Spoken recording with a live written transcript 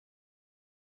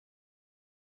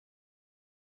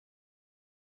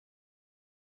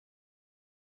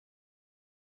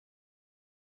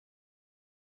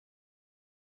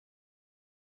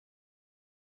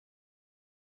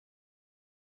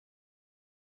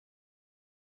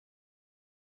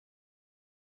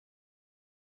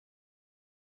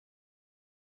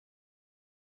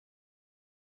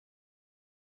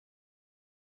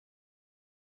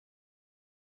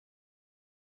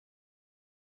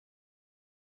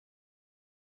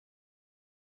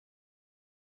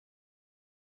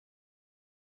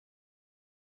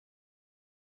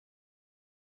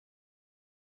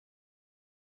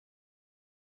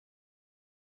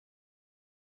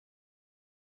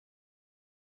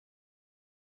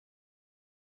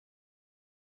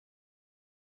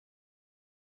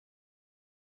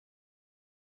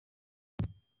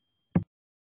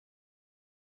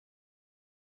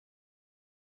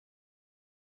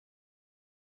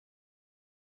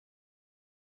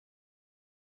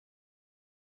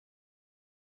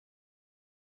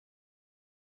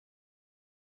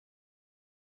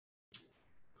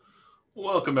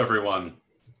Welcome, everyone.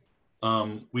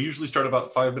 We usually start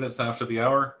about 5 minutes after the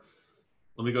hour.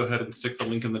 Let me go ahead and stick the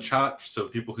link in the chat so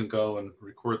people can go and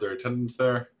record their attendance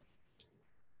there.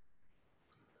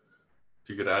 If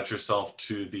you could add yourself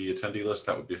to the attendee list,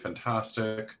 that would be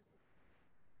fantastic.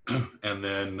 And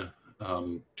then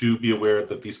do be aware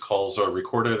that these calls are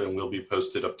recorded and will be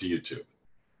posted up to YouTube.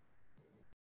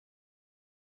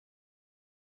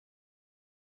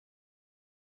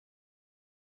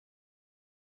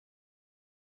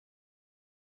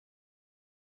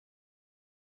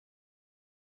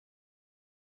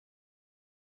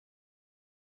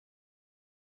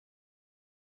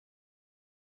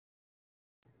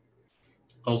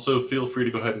 Also, feel free to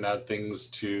go ahead and add things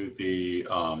to the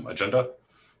agenda.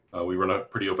 We run a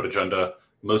pretty open agenda.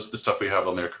 Most of the stuff we have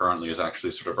on there currently is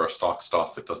actually sort of our stock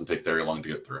stuff. It doesn't take very long to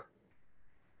get through.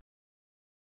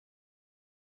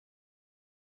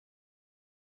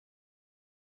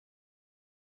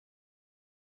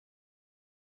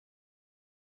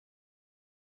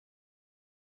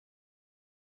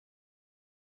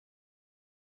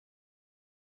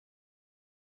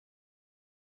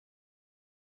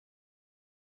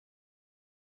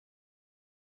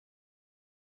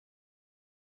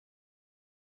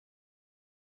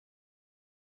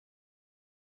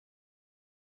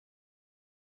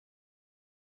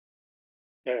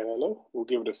 Hello, we'll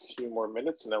give it a few more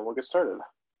minutes and then we'll get started.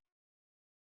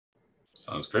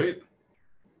 Sounds great.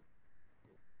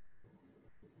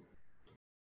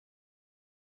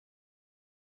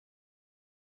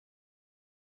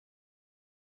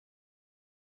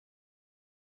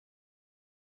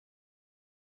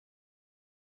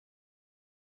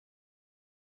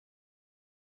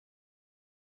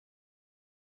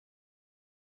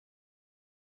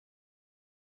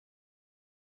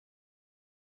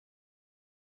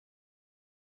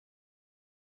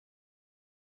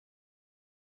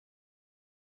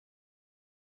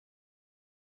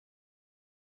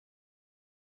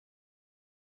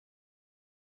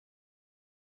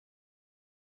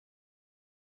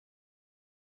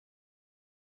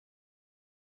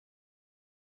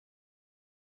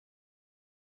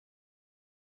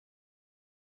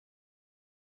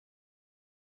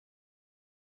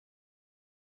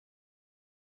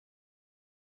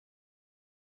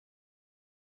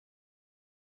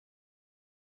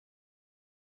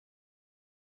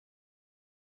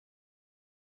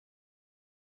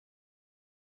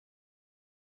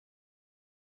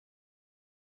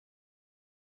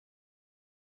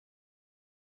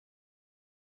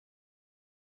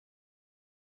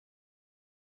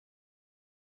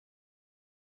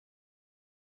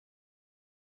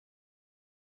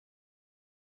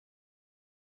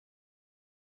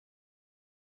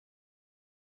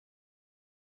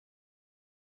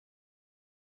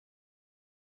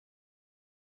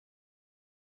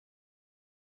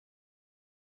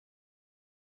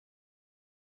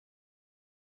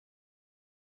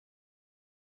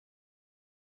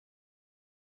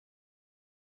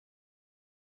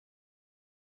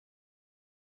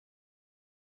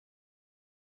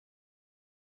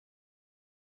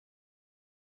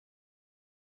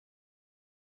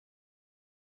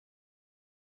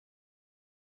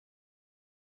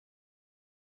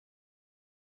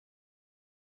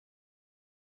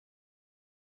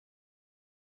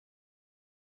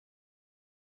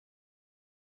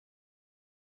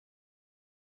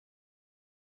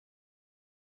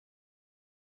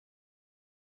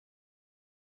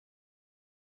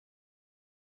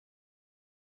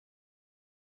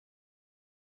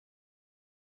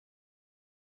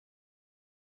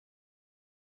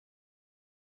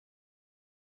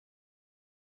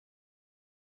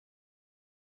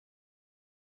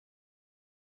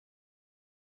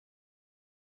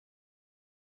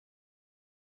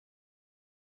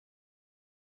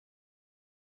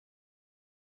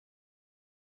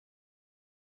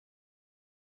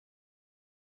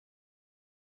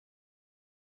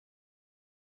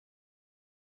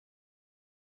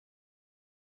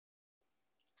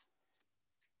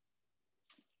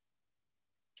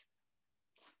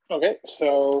 Okay,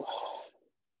 so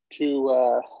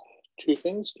two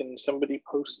things. Can somebody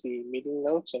post the meeting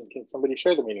notes and can somebody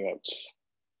share the meeting notes?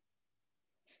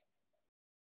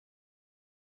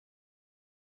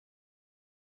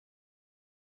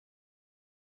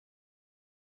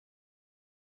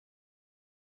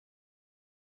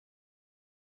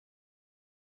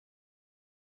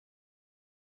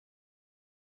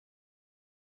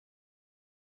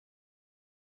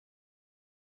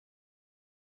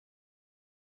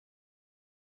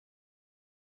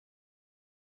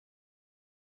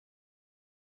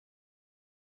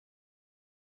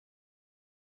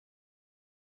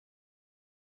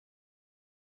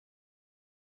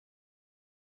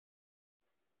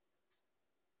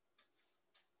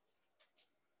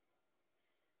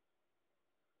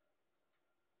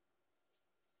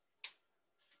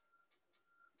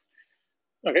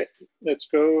 Okay, let's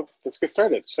get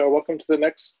started. So welcome to the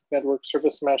next Network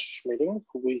Service Mesh meeting.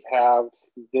 We have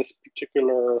this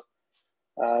particular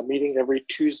meeting every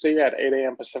Tuesday at 8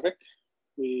 a.m. Pacific.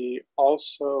 We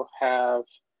also have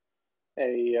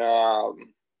an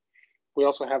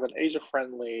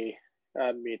Asia-friendly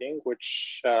meeting,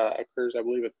 which occurs, I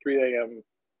believe, at 3 a.m.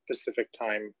 Pacific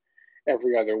time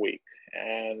every other week.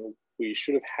 And we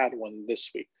should have had one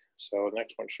this week. So the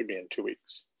next one should be in 2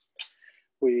 weeks.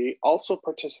 We also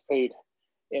participate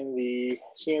in the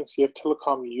CNCF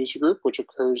Telecom user group, which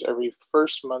occurs every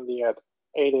first Monday at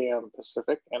 8 a.m.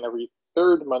 Pacific and every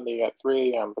third Monday at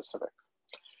 3 a.m. Pacific.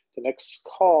 The next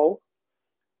call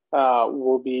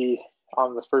will be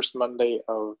on the first Monday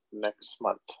of next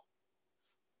month.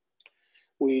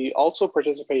 We also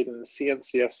participate in the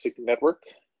CNCF SIG network,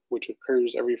 which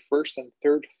occurs every first and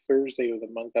third Thursday of the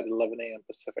month at 11 a.m.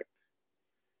 Pacific.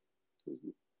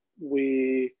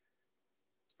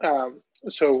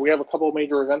 So we have a couple of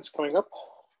major events coming up.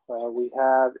 We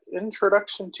have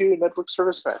Introduction to Network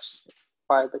Service Mesh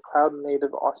by the Cloud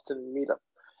Native Austin Meetup,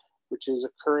 which is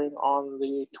occurring on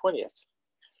the 20th,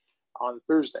 on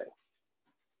Thursday.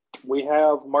 We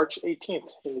have March 18th,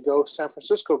 Indigo San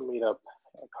Francisco Meetup,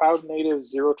 Cloud Native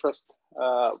Zero Trust,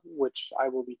 which I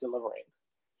will be delivering.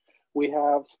 We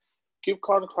have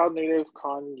KubeCon Cloud Native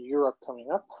Con Europe coming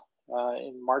up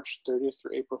in March 30th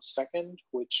through April 2nd,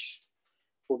 which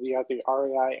will be at the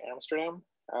RAI Amsterdam.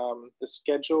 The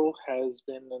schedule has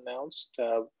been announced.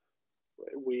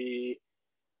 We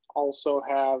also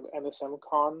have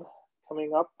NSMCon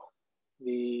coming up.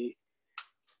 The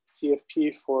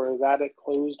CFP for that it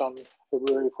closed on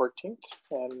February 14th,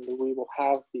 and we will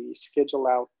have the schedule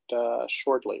out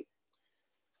shortly.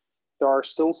 There are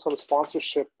still some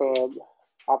sponsorship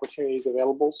opportunities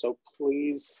available, so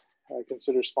please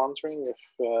consider sponsoring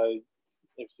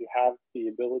if you have the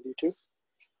ability to,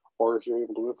 or if you're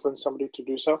able to influence somebody to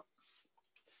do so.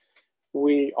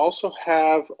 We also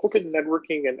have Open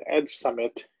Networking and Edge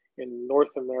Summit in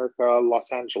North America,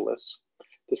 Los Angeles.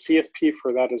 The CFP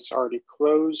for that is already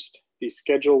closed. The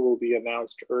schedule will be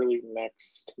announced early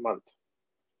next month.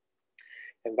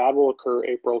 And that will occur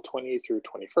April 20 through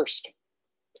 21st.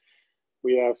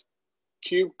 We have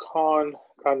KubeCon,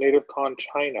 Cloud Native Con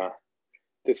China.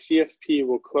 The CFP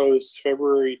will close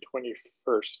February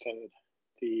 21st, and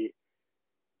the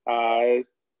at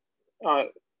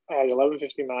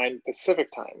 11:59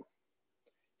 Pacific time.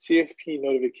 CFP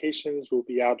notifications will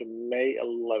be out on May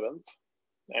 11th,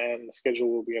 and the schedule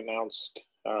will be announced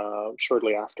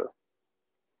shortly after.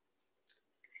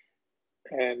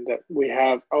 And we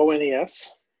have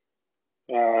ONES,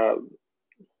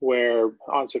 where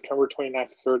on September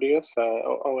 29th, 30th,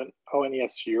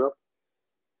 ONES Europe.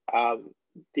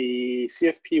 The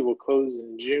CFP will close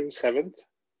in June 7th,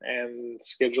 and the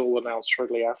schedule will announce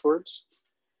shortly afterwards.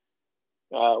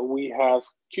 We have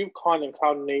KubeCon and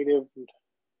Cloud Native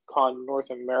Con North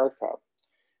America.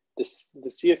 The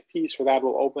CFPs for that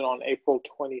will open on April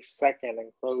 22nd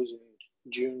and close in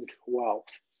June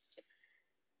 12th.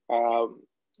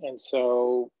 And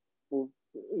so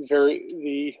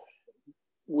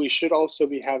we should also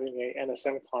be having a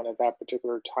NSMCon at that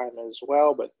particular time as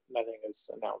well, but nothing is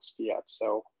announced yet.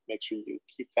 So make sure you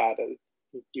keep that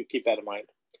in mind.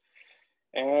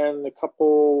 And a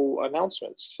couple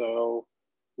announcements. So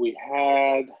we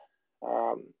had,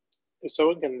 if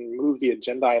someone can move the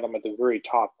agenda item at the very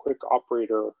top, quick update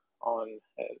on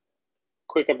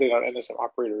NSM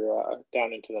operator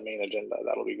down into the main agenda,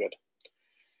 that'll be good.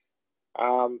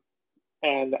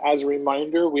 And as a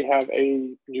reminder, we have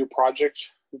a new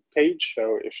project page.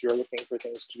 So if you're looking for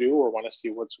things to do or want to see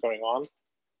what's going on,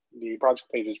 the project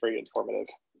page is very informative.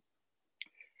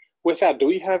 With that, do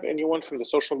we have anyone from the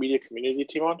social media community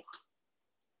team on?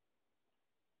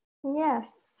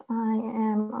 Yes, I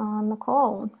am on the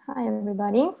call. Hi,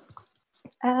 everybody.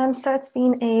 So it's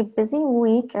been a busy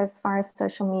week as far as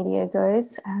social media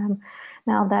goes.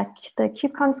 Now that the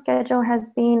KubeCon schedule has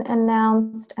been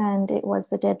announced and it was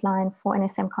the deadline for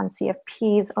NSMCon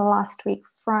CFPs last week,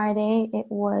 Friday, it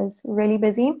was really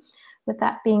busy. With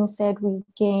that being said, we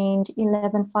gained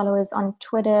 11 followers on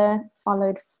Twitter,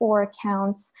 followed 4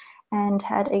 accounts, and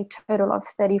had a total of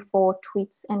 34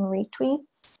 tweets and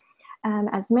retweets.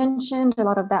 As mentioned, a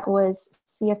lot of that was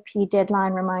CFP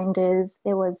deadline reminders.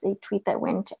 There was a tweet that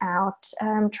went out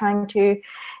trying to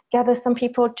gather some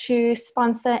people to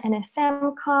sponsor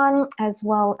NSMCon, as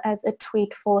well as a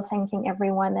tweet for thanking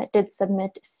everyone that did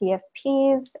submit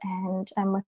CFPs. And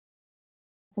within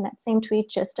that same tweet,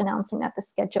 just announcing that the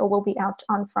schedule will be out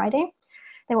on Friday.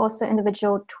 There were also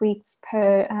individual tweets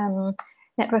per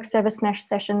network service mesh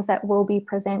sessions that will be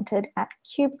presented at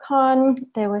KubeCon.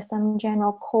 There were some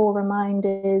general call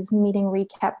reminders, meeting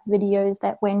recap videos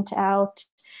that went out,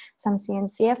 some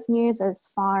CNCF news as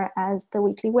far as the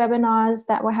weekly webinars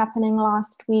that were happening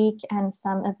last week, and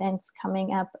some events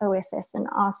coming up, OSS in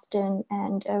Austin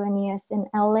and ONES in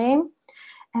LA.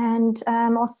 And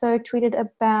also tweeted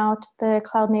about the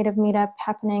Cloud Native meetup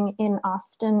happening in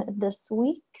Austin this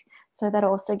week. So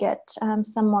that'll also get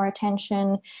some more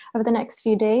attention over the next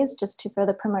few days, just to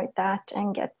further promote that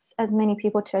and get as many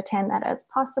people to attend that as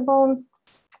possible.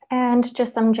 And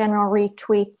just some general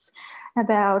retweets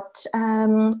about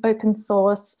open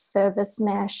source, service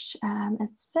mesh,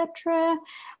 etc.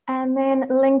 And then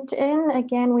LinkedIn,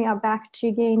 again, we are back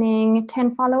to gaining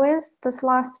 10 followers this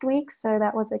last week. So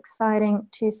that was exciting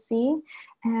to see.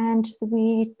 And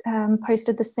we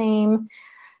posted the same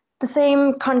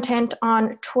content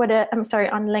on Twitter, on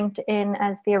LinkedIn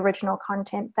as the original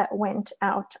content that went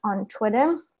out on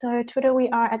Twitter. So Twitter, we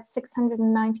are at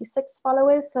 696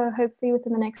 followers. So hopefully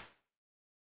within the next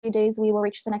few days, we will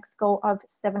reach the next goal of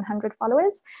 700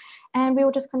 followers. And we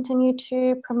will just continue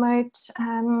to promote,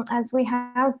 as we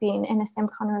have been,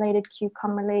 NSMCon related,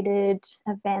 KubeCon related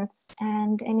events,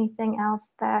 and anything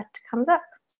else that comes up.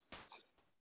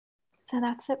 So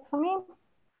that's it for me.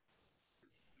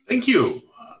 Thank you.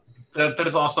 That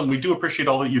is awesome. We do appreciate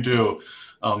all that you do.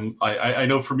 I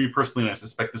know for me personally, and I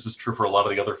suspect this is true for a lot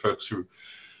of the other folks who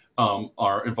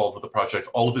are involved with the project,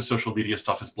 all of the social media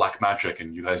stuff is black magic,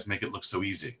 and you guys make it look so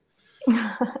easy.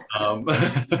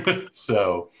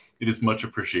 So it is much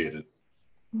appreciated.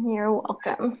 You're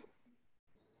welcome.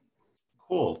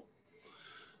 Cool.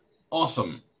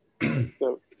 Awesome.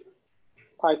 So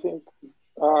I think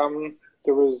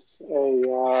there was a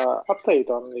update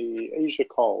on the Asia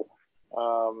call.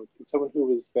 Can someone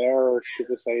who was there give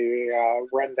us a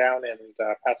rundown and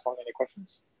pass on any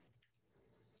questions?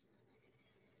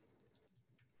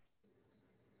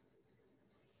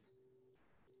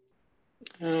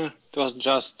 It was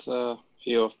just a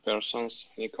few of persons,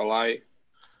 Nikolai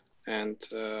and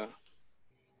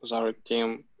our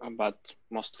team, but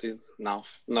mostly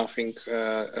nothing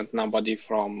and nobody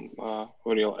from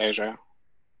real Asia.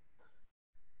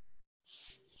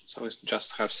 So we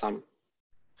just have some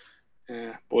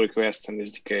pull requests and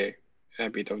SDK, a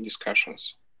bit of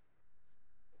discussions.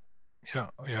 Yeah,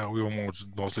 we were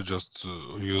mostly just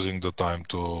using the time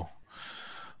to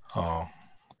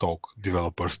talk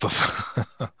developer stuff.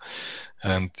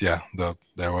 And yeah,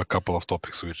 there were a couple of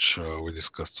topics which we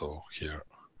discussed, so here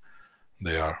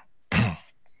they are.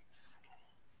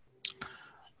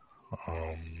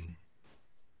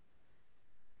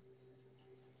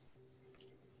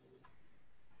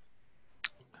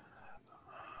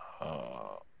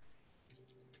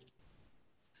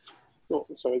 Cool.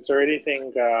 So is there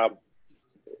anything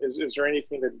is there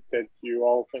anything that you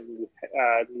all think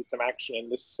need some action in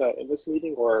this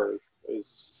meeting, or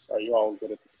are you all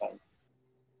good at this time?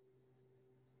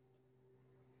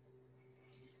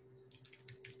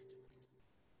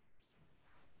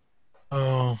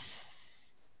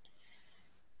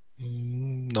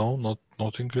 No,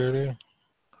 nothing really.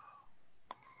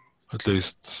 At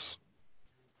least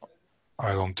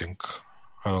I don't think.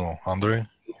 I don't know, Andre?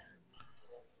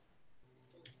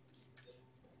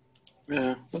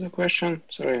 What's the question?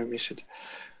 Sorry, I missed it.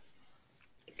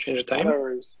 Change the time?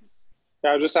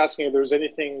 Yeah, I was just asking if there was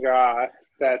anything if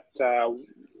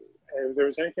there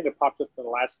was anything that popped up in the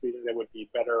last meeting that would be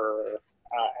better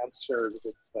answered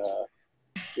with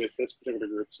this particular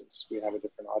group, since we have a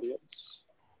different audience.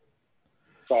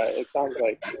 But it sounds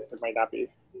like it might not be.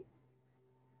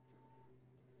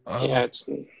 Yeah, it's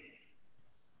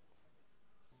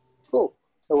cool.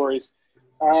 No worries.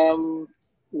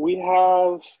 We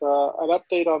have an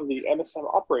update on the NSM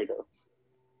operator.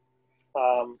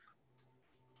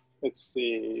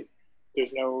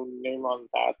 There's no name on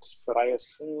that, but I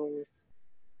assume.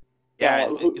 Yeah,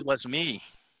 it was me,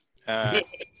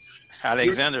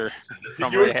 Alexander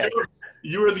from Red Hat.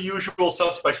 You were the usual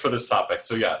suspect for this topic,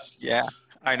 so yes. Yeah,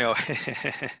 I know.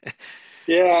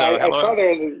 Yeah, So, I saw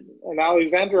there's an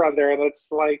Alexander on there, and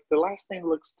it's like the last name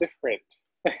looks different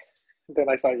than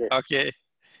I saw yours.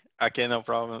 Okay, no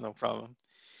problem.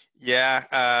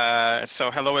 Yeah.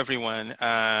 So hello everyone.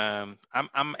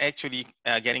 I'm actually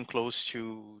getting close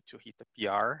to hit the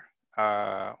PR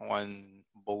on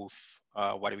both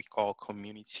what we call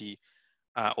community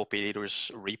operators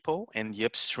repo and the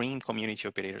upstream community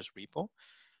operators repo.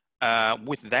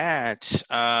 With that,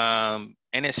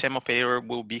 NSM operator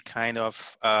will be kind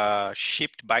of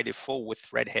shipped by default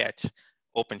with Red Hat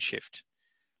OpenShift.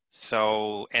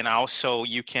 So, and also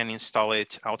you can install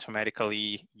it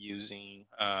automatically using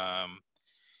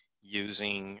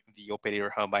using the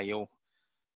Operator Hub IO.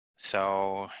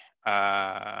 So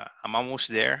I'm almost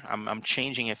there. I'm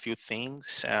changing a few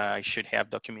things. I should have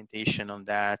documentation on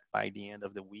that by the end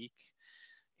of the week.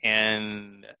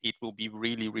 And it will be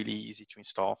really, really easy to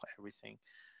install everything.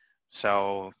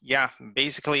 So yeah,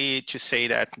 basically to say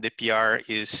that the PR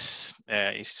is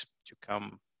to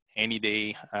come any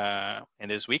day in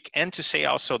this week, and to say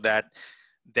also that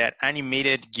that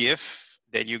animated GIF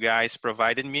that you guys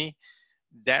provided me,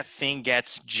 that thing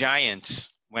gets giant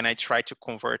when I try to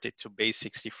convert it to base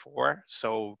 64.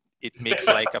 So it makes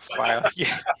like a file.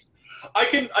 Yeah. I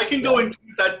can go and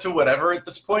do that to whatever at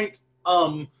this point.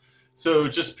 So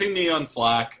just ping me on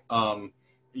Slack.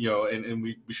 You know, and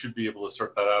we should be able to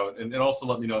sort that out. And also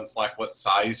let me know on Slack what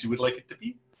size you would like it to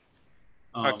be.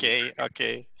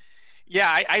 Okay.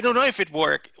 Yeah, I don't know if it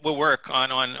will work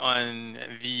on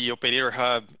the Operator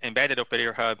Hub, embedded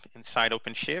Operator Hub inside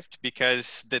OpenShift,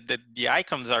 because the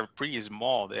icons are pretty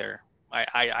small there.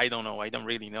 I don't know. I don't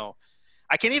really know.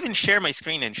 I can even share my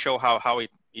screen and show how it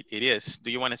is.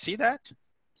 Do you want to see that?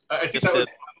 I think that would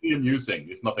be amusing,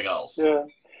 if nothing else. Yeah.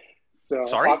 So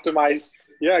Sorry? optimize.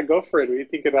 Yeah, go for it. We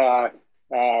think it.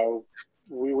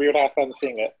 We would have fun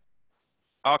seeing it.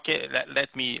 Okay,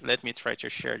 let me try to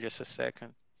share just a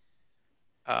second.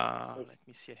 Let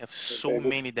me see. I have so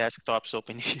many desktops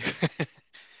open here.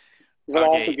 This will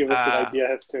also give us an idea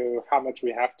as to how much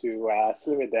we have to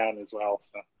slim it down as well.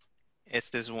 So it's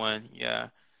this one, yeah.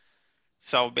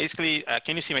 So basically,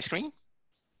 can you see my screen?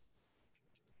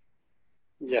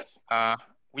 Yes.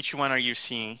 Which one are you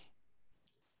seeing?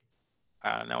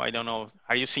 No, I don't know.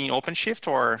 Are you seeing OpenShift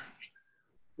or?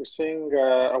 We're seeing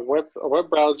a web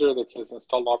browser that says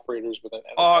install operators with an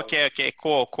NSM. Oh, okay,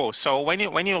 cool. So when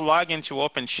you log into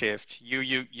OpenShift,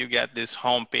 you get this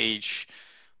home page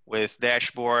with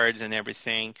dashboards and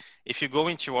everything. If you go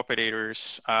into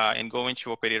operators and go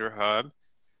into Operator Hub,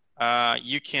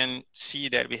 you can see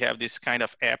that we have this kind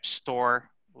of app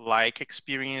store-like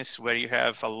experience where you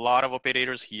have a lot of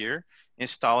operators here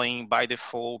installing by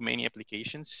default many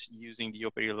applications using the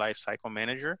Operator Lifecycle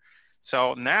Manager.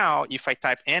 So now if I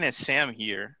type NSM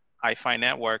here, I find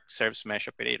Network Service Mesh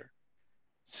Operator.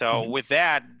 So with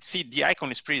that, see, the icon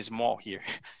is pretty small here.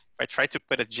 If I try to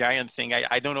put a giant thing,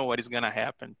 I don't know what is gonna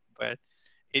happen, but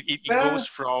it goes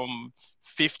from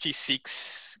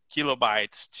 56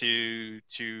 kilobytes to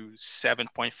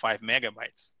 7.5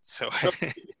 megabytes. So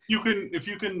if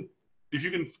you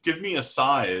can give me a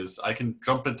size, I can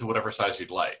jump into whatever size you'd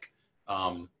like.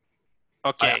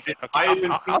 Okay,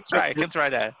 I'll try. I can try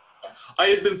that. I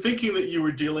had been thinking that you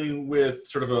were dealing with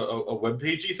sort of a web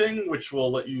pagey thing, which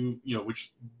will let you,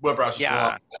 which web browsers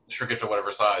will shrink it to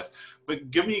whatever size. But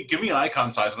give me an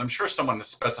icon size, and I'm sure someone has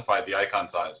specified the icon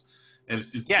size. And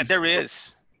there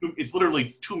is. It's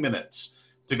literally 2 minutes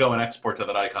to go and export to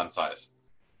that icon size.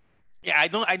 Yeah, I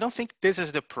don't think this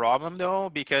is the problem though,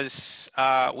 because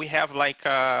we have like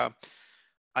a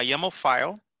YAML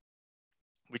file,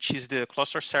 which is the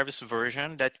cluster service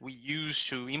version that we use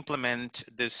to implement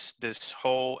this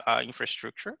whole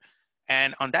infrastructure.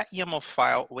 And on that YAML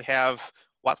file, we have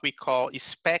what we call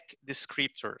spec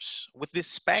descriptors. With the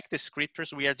spec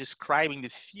descriptors, we are describing the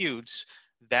fields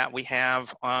that we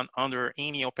have under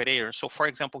any operator. So for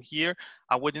example, here,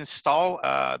 I would install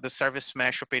the service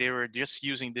mesh operator just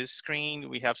using this screen.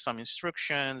 We have some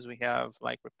instructions, we have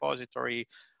like repository,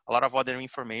 a lot of other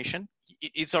information.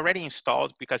 It's already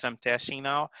installed because I'm testing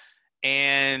now.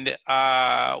 And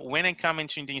when I come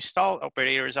into the install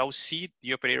operators, I'll see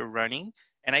the operator running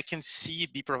and I can see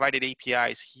the provided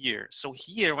APIs here. So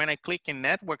here, when I click in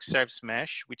Network Service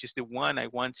Mesh, which is the one I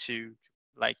want to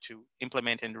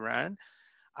implement and run,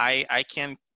 I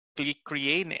can click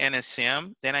create an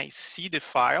NSM, then I see the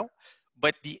file,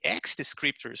 but the X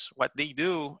descriptors, what they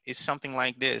do is something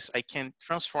like this. I can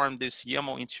transform this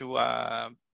YAML into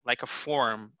like a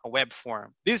form, a web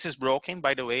form. This is broken,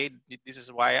 by the way. This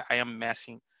is why I am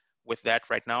messing with that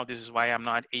right now. This is why I'm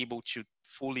not able to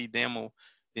fully demo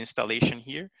the installation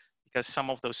here, because some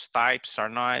of those types are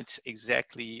not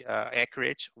exactly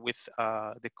accurate with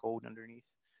the code underneath.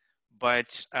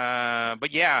 But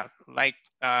yeah, like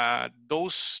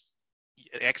those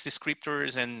X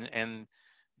descriptors and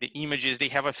the images, they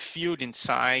have a field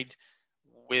inside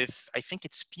with, I think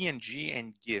it's PNG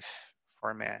and GIF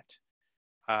format.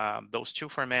 Those two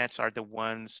formats are the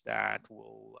ones that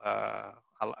will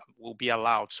be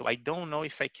allowed. So I don't know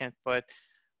if I can put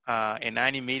an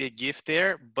animated GIF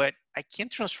there, but I can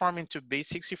transform into base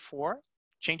 64,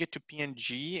 change it to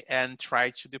PNG, and try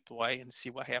to deploy and see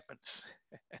what happens.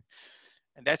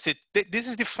 And that's it. This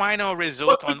is the final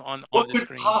result on the screen. What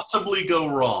could possibly go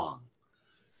wrong?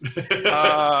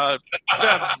 Uh,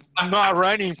 Not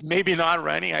running, maybe not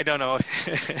running. I don't know.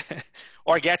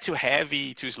 Or get too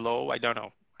heavy, too slow. I don't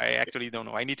know. I actually don't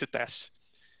know. I need to test.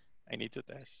 I need to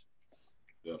test.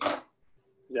 Yeah.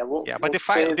 Yeah, Yeah, but we'll the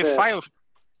say that. file.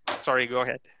 Sorry, go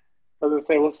ahead. I was gonna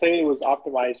say, we'll say it was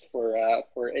optimized for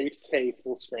 8K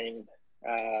full screen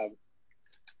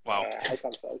Wow.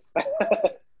 icon size.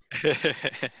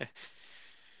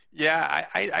 Yeah,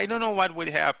 I don't know what would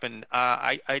happen.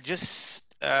 I just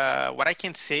what I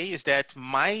can say is that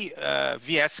my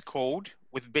VS Code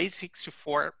with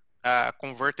base64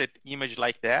 converted image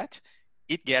like that,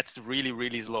 it gets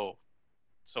really slow.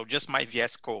 So just my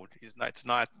VS Code is not, it's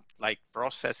not like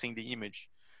processing the image,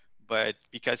 but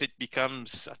because it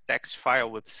becomes a text file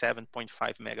with 7.5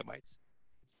 megabytes.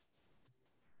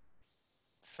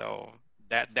 So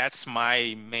that's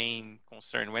my main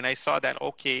concern. When I saw that,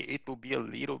 okay, it will be a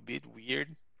little bit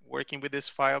weird working with this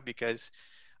file because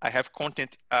I have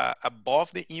content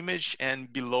above the image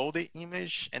and below the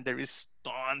image, and there is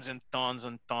tons and tons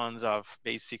and tons of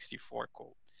base64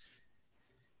 code.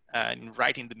 And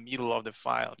right in the middle of the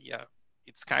file, yeah,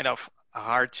 it's kind of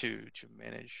hard to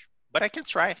manage. But I can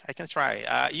try. I can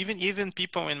try. Even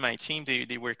people in my team,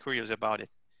 they were curious about it.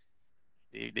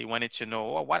 They wanted to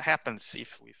know, oh, what happens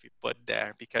if we put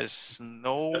there, because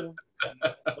no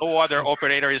other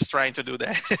operator is trying to do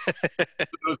that.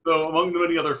 So among the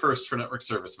many other firsts for network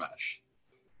service mesh.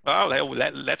 Well,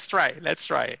 let's try.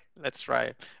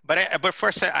 But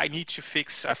first, I need to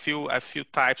fix a few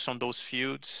types on those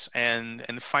fields, and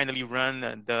finally run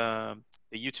the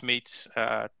ultimate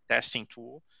testing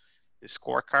tool, the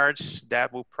scorecards.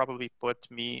 That will probably put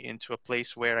me into a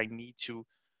place where I need to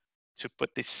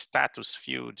put the status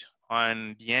field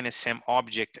on the NSM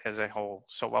object as a whole.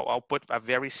 So I'll put a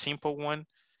very simple one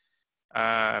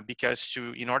because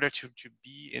in order to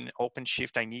be in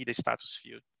OpenShift, I need a status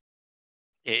field.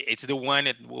 It's the one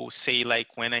that will say, like,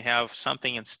 when I have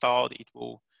something installed, it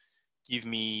will give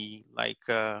me like,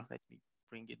 let me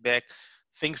bring it back.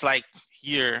 Things like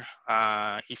here,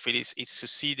 if it's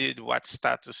succeeded, what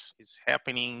status is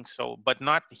happening. So, but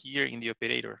not here in the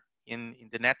operator, in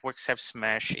the network service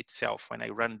mesh itself, when I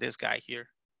run this guy here.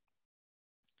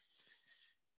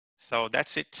 So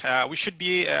that's it. We should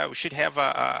have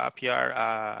a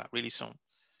PR really soon.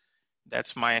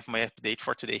 That's my update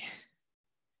for today.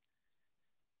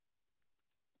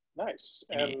 Nice.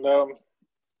 And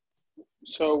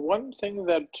so one thing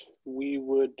that we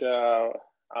would,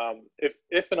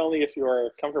 if and only if you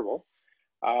are comfortable,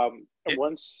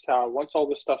 once all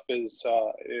this stuff is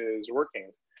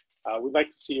working, we'd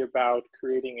like to see about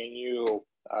creating a new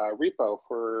repo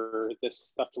for this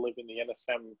stuff to live in the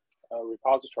NSM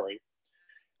repository,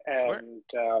 and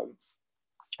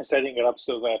setting it up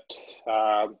so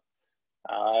that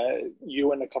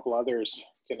you and a couple others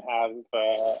can have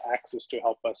access to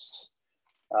help us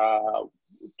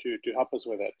to help us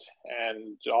with it,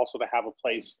 and also to have a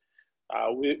place.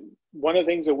 One of the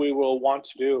things that we will want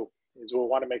to do is we'll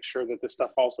want to make sure that this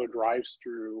stuff also drives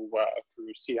through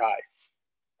CI,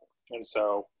 and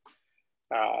so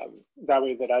that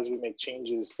way, that as we make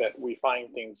changes, that we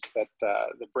find things that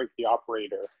that break the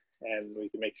operator, and we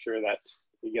can make sure that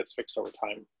it gets fixed over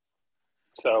time.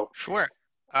 So sure.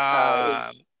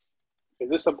 Is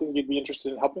this something you'd be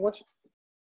interested in helping with?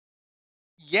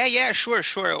 Yeah, sure.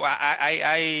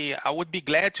 I would be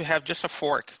glad to have just a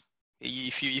fork.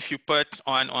 If you put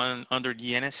on under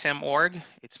the NSM org,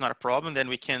 it's not a problem. Then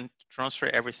we can transfer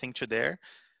everything to there.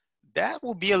 That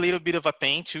will be a little bit of a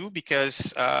pain too,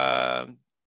 because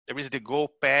there is the go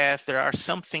path. There are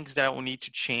some things that I will need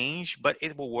to change, but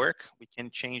it will work. We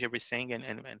can change everything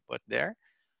and put there.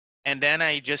 And then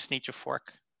I just need to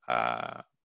fork,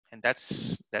 and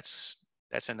that's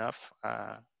enough.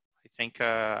 I think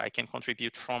I can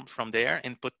contribute from there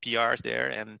and put PRs there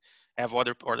and have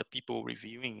other people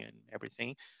reviewing and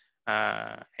everything.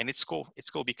 And it's cool. It's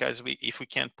cool because if we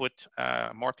can put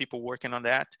more people working on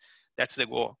that, that's the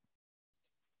goal.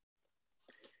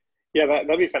 Yeah,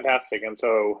 that'd be fantastic. And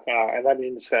so, and that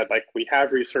means that, like, we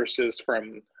have resources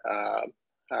from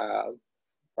the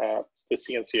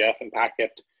CNCF and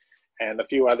Packet and a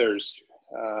few others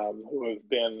who have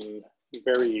been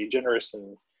very generous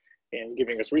in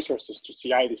giving us resources to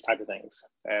CI these type of things.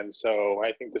 And so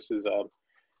I think this is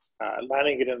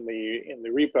landing it in the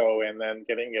repo and then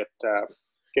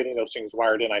getting those things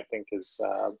wired in, I think is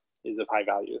of high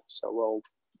value. So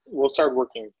we'll start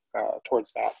working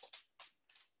towards that.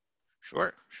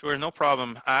 Sure, no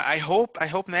problem. I hope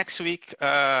next week,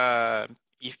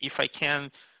 if I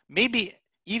can, maybe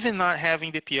even not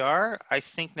having the PR, I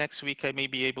think next week I may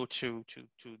be able to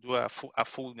do a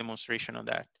full demonstration on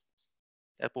that.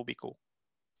 That will be cool.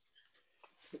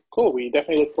 Cool. We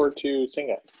definitely look forward to seeing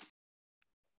it.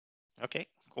 Okay,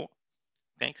 cool.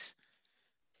 Thanks.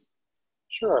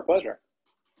 Sure, our pleasure.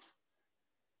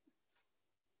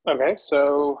 Okay,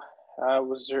 so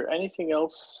was there anything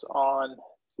else on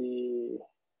the,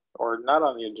 or not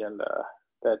on the agenda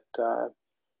that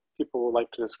people would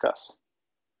like to discuss?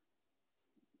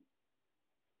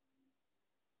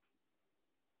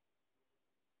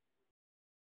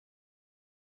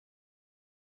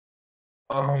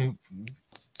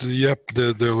 Yep,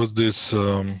 there was this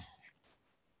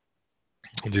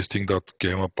this thing that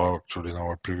came up actually in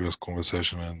our previous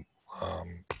conversation, and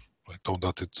I thought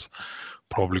that it's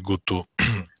probably good to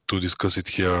to discuss it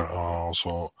here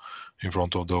also in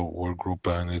front of the work group,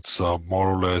 and it's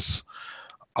more or less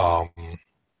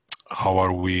how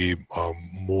are we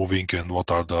moving and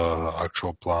what are the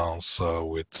actual plans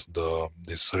with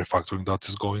this refactoring that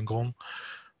is going on.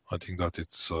 I think that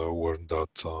it's worth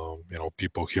that you know,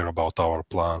 people hear about our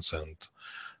plans and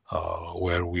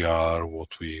where we are,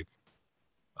 what we.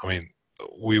 I mean,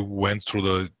 we went through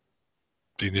the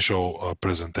initial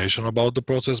presentation about the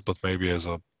process, but maybe as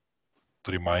a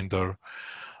reminder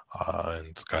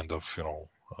and kind of, you know,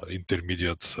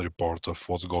 intermediate report of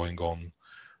what's going on.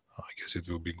 I guess it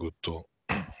will be good to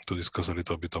to discuss a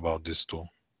little bit about this too.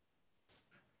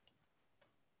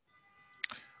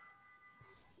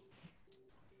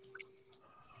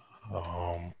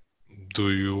 Do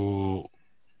you,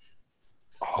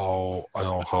 how, I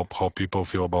don't know how people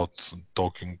feel about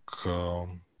talking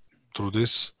through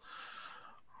this?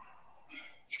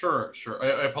 Sure.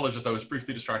 I apologize. I was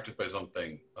briefly distracted by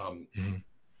something.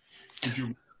 Could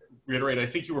you reiterate? I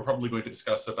think you were probably going to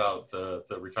discuss about the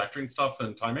refactoring stuff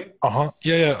and timing.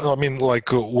 Yeah. I mean,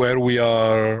 like where we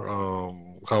are,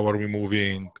 how are we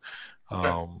moving?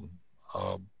 Okay.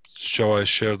 Shall I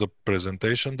share the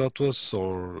presentation that was,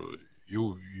 or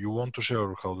you want to share,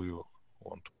 or how do you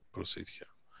want to proceed here?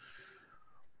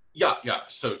 Yeah.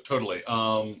 So totally.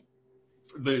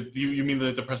 You mean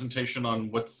the presentation on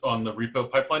what's on the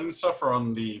repo pipeline and stuff, or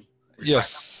on the refactoring?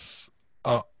 Yes.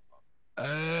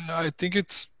 I think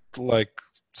it's like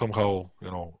somehow, you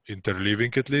know,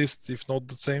 interleaving at least, if not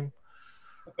the same.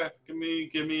 Okay, give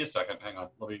me a second. Hang on.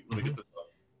 Let me get this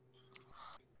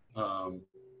up.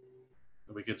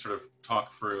 We can sort of talk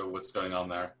through what's going on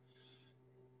there.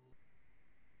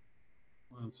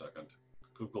 1 second.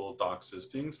 Google Docs is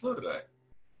being slow today.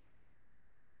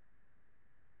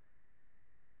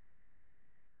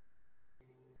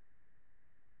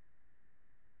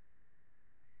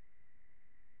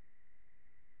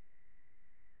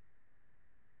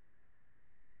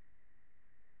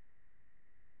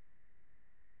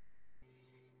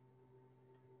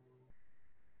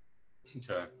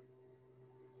 Okay.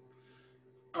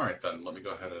 All right, then. Let me go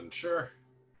ahead and share.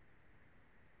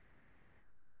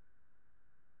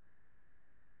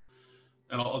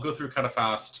 And I'll go through kind of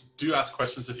fast. Do ask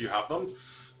questions if you have them.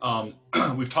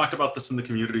 We've talked about this in the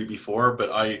community before,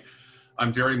 but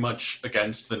I'm very much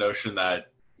against the notion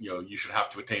that, you know, you should have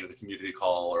to attend a community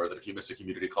call, or that if you miss a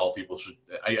community call, people should.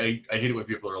 I hate it when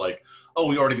people are like, "Oh,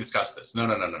 we already discussed this." No.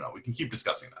 We can keep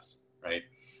discussing this, right?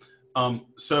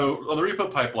 So on the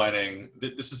repo pipelining,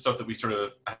 this is stuff that we sort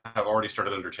of have already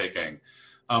started undertaking.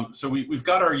 So we've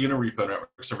got our unirepo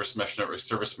network service mesh,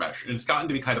 and it's gotten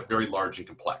to be kind of very large and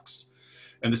complex.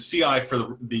 And the CI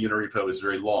for the unirepo is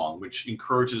very long, which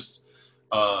encourages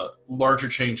larger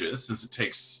changes, since it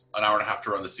takes an hour and a half to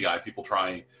run the CI. People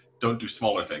don't do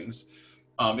smaller things.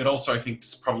 It also, I think,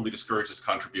 probably discourages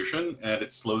contribution, and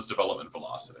it slows development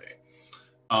velocity.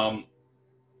 And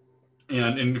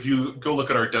if you go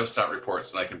look at our DevStat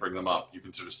reports, and I can bring them up, you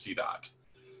can sort of see that.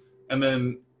 And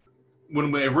then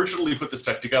when we originally put this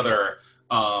deck together,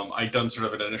 I'd done sort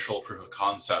of an initial proof of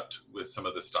concept with some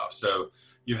of this stuff. So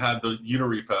you had the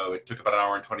unirepo. It took about an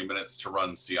hour and 20 minutes to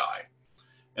run CI.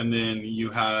 And then you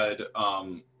had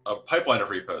a pipeline of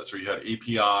repos where you had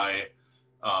API,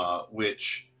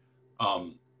 which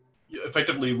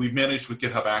effectively we've managed with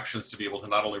GitHub Actions to be able to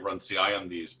not only run CI on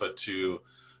these, but to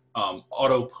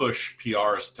auto push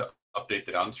PRs to update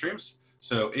the downstreams.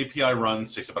 So API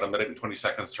runs, takes about 1 minute and 20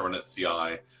 seconds to run its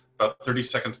CI. About 30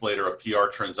 seconds later, a PR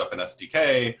turns up in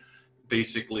SDK,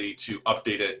 basically to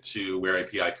update it to where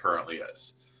API currently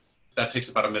is. That takes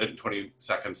about 1 minute and 20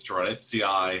 seconds to run its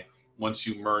CI. Once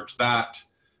you merge that,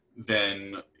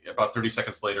 then about 30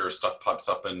 seconds later, stuff pops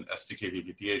up in SDK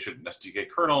VPP agent and SDK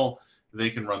kernel.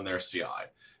 They can run their CI.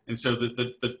 And so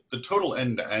the total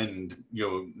end-to-end, you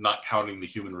know, not counting the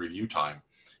human review time,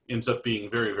 ends up being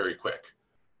very, very quick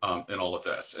in all of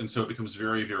this. And so it becomes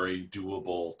very, very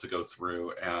doable to go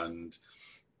through and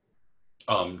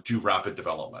do rapid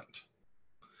development.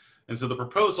 And so the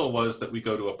proposal was that we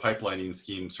go to a pipelining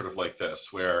scheme sort of like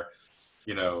this, where,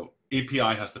 you know,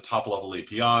 API has the top level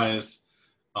APIs.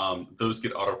 Those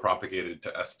get auto-propagated to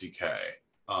SDK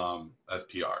as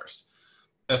PRs.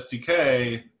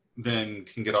 SDK then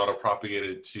can get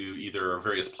auto-propagated to either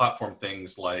various platform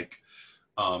things like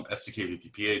SDK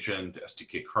VPP agent,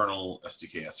 SDK kernel,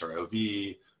 SDK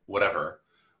SROV, whatever.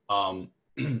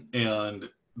 And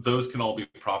those can all be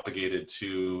propagated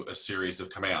to a series of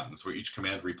commands where each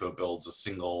command repo builds a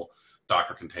single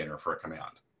Docker container for a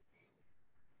command.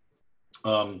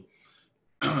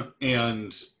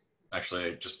 And actually,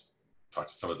 I just talked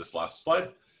to some of this last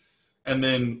slide. And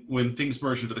then when things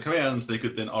merge into the commands, they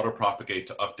could then auto-propagate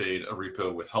to update a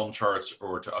repo with Helm charts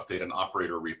or to update an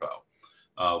operator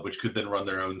repo, which could then run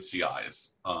their own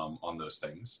CIs on those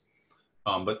things.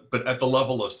 But at the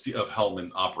level of Helm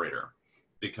and operator,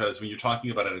 because when you're talking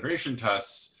about integration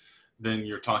tests, then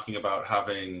you're talking about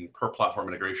having per platform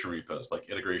integration repos like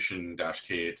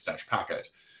integration-k8-packet,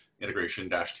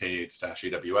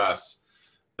 integration-k8-AWS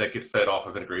that get fed off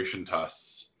of integration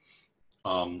tests.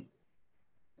 And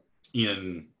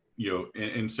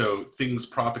so things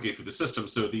propagate through the system.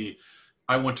 So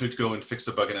I want to go and fix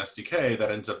a bug in SDK,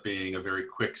 that ends up being a very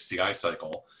quick CI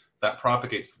cycle that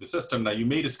propagates through the system. Now you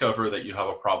may discover that you have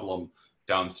a problem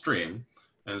downstream.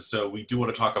 And so we do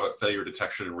want to talk about failure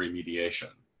detection and remediation.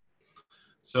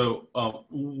 So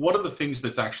one of the things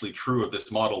that's actually true of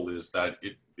this model is that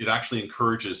it actually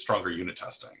encourages stronger unit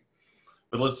testing.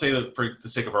 But let's say that for the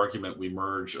sake of argument, we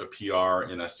merge a PR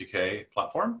in SDK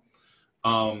platform,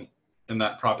 and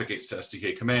that propagates to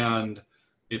SDK command.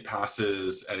 It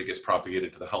passes and it gets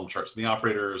propagated to the Helm charts and the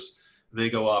operators. They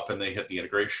go up and they hit the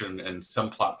integration, and some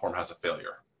platform has a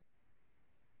failure.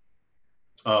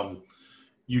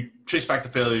 You chase back the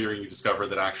failure and you discover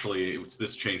that actually it was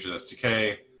this change in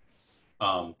SDK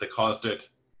that caused it.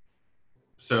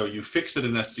 So you fix it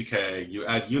in SDK, you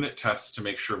add unit tests to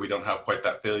make sure we don't have quite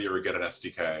that failure again in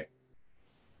SDK.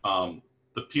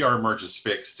 The PR merge is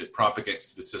fixed, it propagates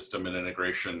to the system, and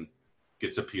integration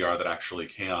gets a PR that actually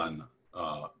can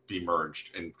be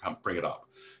merged and bring it up.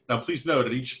 Now, please note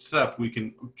at each step, we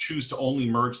can choose to only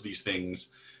merge these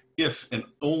things if and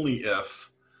only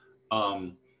if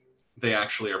they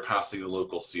actually are passing the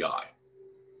local CI.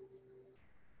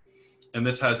 And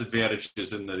this has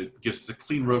advantages in that it gives us a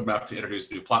clean roadmap to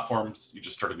introduce new platforms. You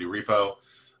just start a new repo.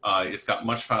 It's got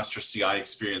much faster CI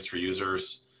experience for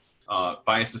users,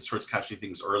 biases towards catching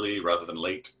things early rather than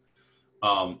late.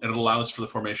 And it allows for the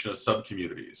formation of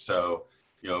sub-communities. So,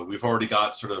 you know, we've already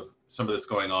got sort of some of this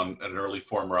going on at an early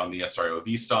form around the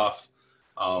SROV stuff.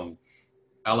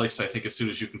 Alex, I think as soon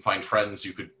as you can find friends,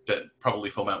 you could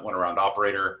probably foment one around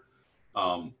operator,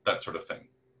 that sort of thing.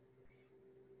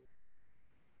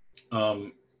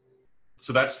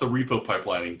 So that's the repo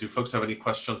pipelining. Do folks have any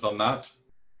questions on that?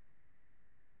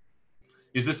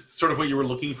 Is this sort of what you were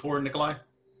looking for, Nikolai?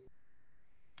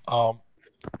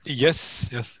 Yes.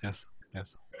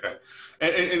 Okay.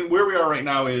 And where we are right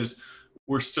now is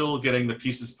we're still getting the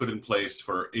pieces put in place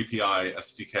for API,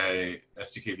 SDK,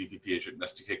 SDK VPP agent, and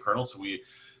SDK kernel. So we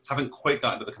haven't quite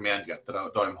gotten to the command yet, though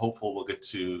I'm hopeful we'll get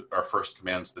to our first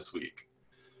commands this week.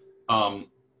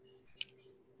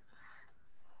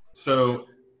 So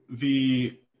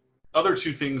the other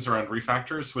two things around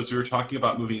refactors was we were talking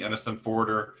about moving NSM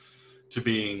forwarder to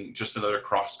being just another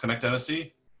cross-connect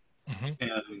NSE. Mm-hmm.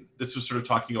 And this was sort of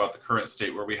talking about the current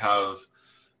state where we have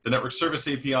the network service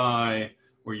API,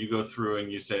 where you go through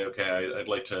and you say, okay, I'd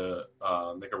like to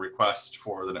make a request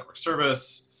for the network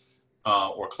service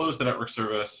or close the network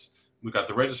service. We've got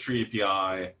the registry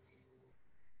API,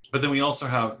 but then we also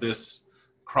have this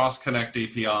cross-connect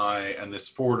API and this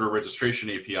forwarder registration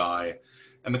API.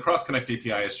 And the cross-connect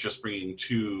API is just bringing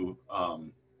two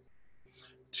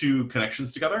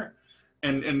connections together.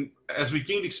 And as we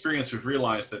gained experience, we've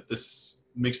realized that this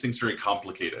makes things very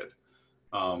complicated.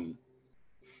 And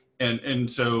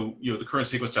so, you know, the current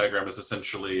sequence diagram is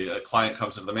essentially a client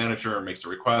comes into the manager, makes a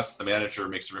request, the manager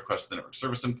makes a request to the network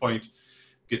service endpoint,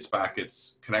 gets back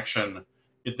its connection.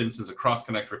 It then sends a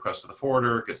cross-connect request to the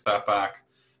forwarder, gets that back,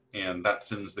 and that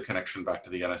sends the connection back to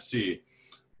the NSC.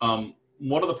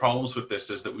 One of the problems with this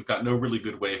is that we've got no really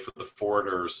good way for the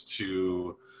forwarders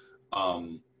to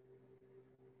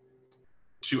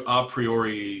a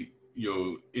priori, you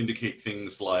know, indicate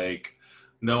things like,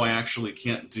 no, I actually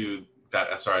can't do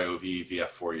that SRIOV VF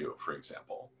for you, for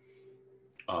example.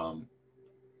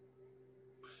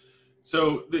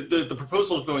 So the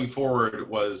proposal of going forward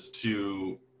was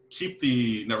to keep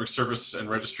the network service and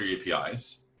registry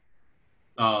APIs,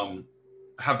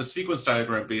 have the sequence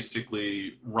diagram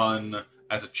basically run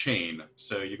as a chain.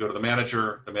 So you go to the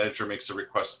manager makes a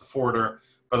request to the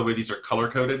By the way, these are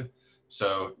color coded.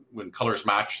 So when colors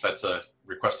match, that's a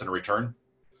request and a return.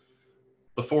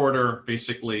 The forwarder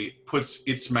basically puts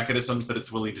its mechanisms that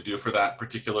it's willing to do for that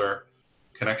particular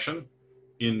connection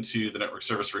into the network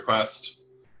service request.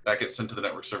 That gets sent to the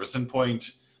network service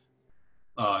endpoint.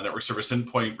 Network service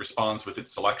endpoint responds with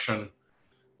its selection.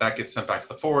 That gets sent back to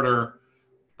the forwarder.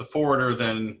 The forwarder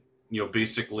then,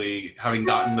 basically having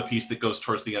gotten the piece that goes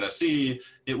towards the NSE,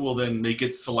 it will then make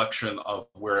its selection of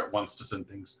where it wants to send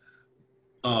things.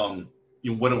 When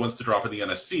it wants to drop in the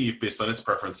NSE based on its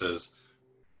preferences,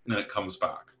 and then it comes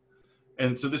back.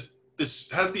 And so this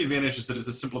has the advantages that it's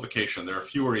a simplification. There are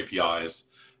fewer APIs,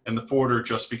 and the forwarder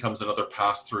just becomes another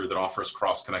pass-through that offers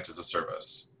cross-connect as a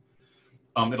service.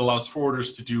 It allows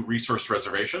forwarders to do resource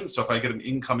reservation. So if I get an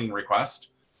incoming request,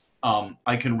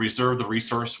 I can reserve the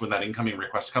resource when that incoming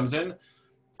request comes in.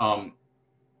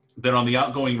 Then on the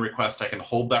outgoing request, I can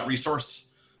hold that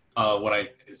resource when I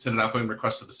send an outgoing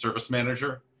request to the service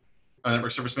manager,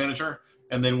 network service manager.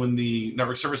 And then when the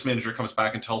network service manager comes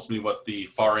back and tells me what the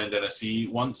far end NSE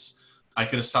wants, I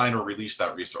can assign or release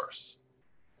that resource.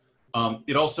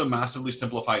 It also massively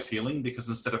simplifies healing because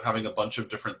instead of having a bunch of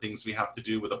different things we have to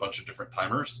do with a bunch of different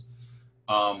timers,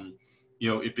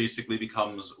 it basically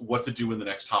becomes what to do when the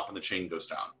next hop in the chain goes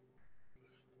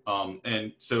down.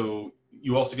 And so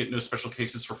you also get no special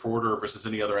cases for forwarder versus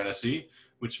any other NSE,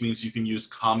 which means you can use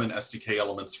common SDK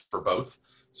elements for both.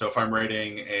 So if I'm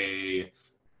writing a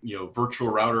virtual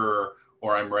router,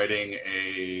 or I'm writing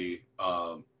a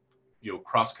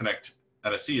cross-connect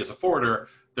NSE as a forwarder,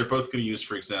 they're both going to use,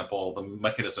 for example, the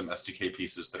mechanism SDK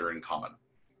pieces that are in common.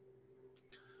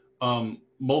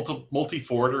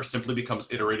 Multi-forwarder simply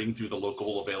becomes iterating through the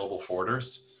local available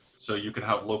forwarders. So you can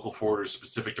have local forwarders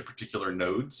specific to particular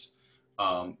nodes.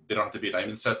 They don't have to be a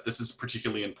diamond set. This is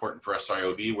particularly important for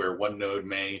SIOV, where one node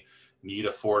may need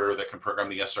a forwarder that can program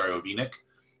the SIOV NIC,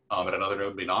 and another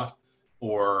node may not.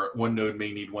 Or one node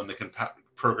may need one that can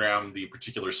program the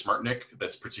particular smart NIC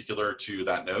that's particular to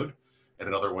that node, and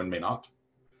another one may not.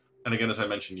 And again, as I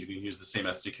mentioned, you can use the same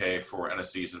SDK for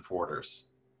NSEs and forwarders.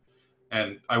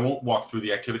 And I won't walk through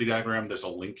the activity diagram. There's a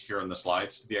link here in the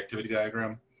slides to the activity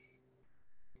diagram.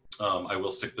 I will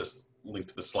stick this link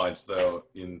to the slides, though,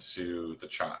 into the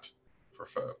chat for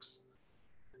folks.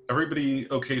 Everybody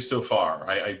okay so far?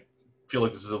 I feel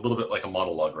like this is a little bit like a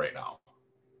monologue right now.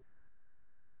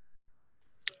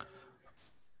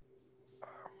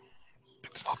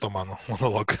 It's not a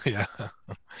monologue, yeah.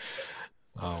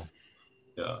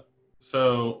 Yeah.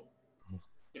 So,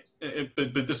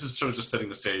 but this is sort of just setting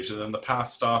the stage. And then the path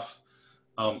stuff,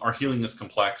 our healing is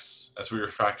complex. As we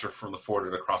refactor from the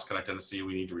forwarder to cross-connect NSE,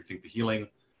 we need to rethink the healing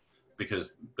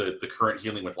because the current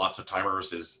healing with lots of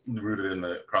timers is rooted in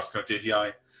the cross-connect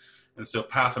API. And so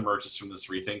path emerges from this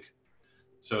rethink.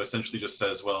 So essentially just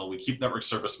says, well, we keep network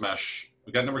service mesh.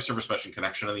 We got network service mesh and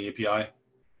connection in the API.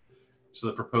 So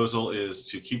the proposal is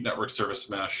to keep network service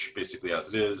mesh basically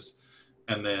as it is,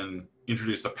 and then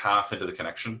introduce a path into the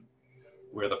connection,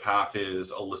 where the path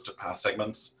is a list of path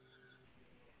segments.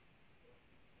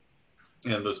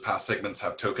 And those path segments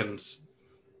have tokens,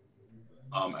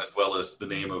 as well as the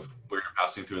name of where you're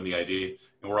passing through in the ID.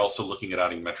 And we're also looking at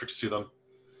adding metrics to them.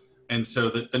 And so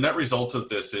the net result of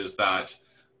this is that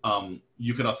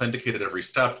you can authenticate at every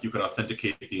step. You can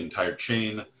authenticate the entire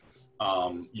chain.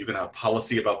 You can have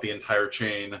policy about the entire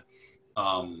chain.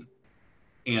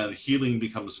 And healing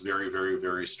becomes very, very,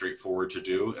 very straightforward to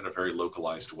do in a very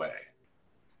localized way.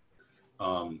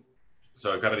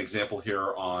 So I've got an example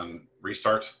here on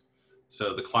restart.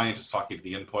 So the client is talking to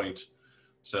the endpoint.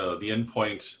 So the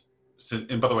endpoint,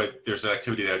 and by the way, there's an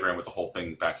activity diagram with the whole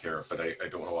thing back here, but I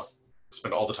don't want to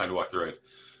spend all the time to walk through it.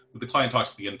 But the client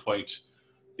talks to the endpoint.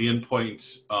 The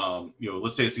endpoint,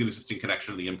 let's say it's an existing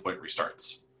connection, and the endpoint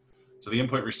restarts. So the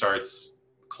endpoint restarts,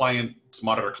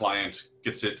 monitor client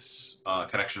gets its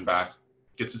connection back,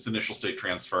 gets its initial state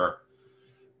transfer,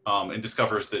 and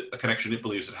discovers that a connection it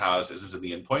believes it has isn't in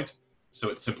the endpoint, so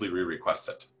it simply re-requests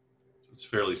it. It's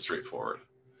fairly straightforward.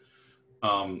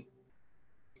 On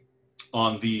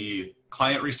the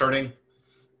client restarting,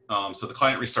 so the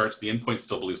client restarts, the endpoint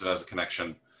still believes it has a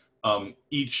connection.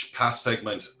 Each path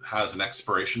segment has an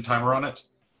expiration timer on it.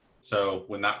 So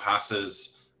when that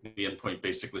passes, the endpoint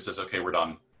basically says, okay, we're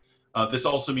done. This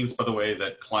also means, by the way,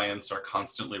 that clients are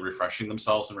constantly refreshing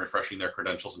themselves and refreshing their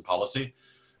credentials and policy.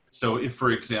 So if,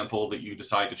 for example, that you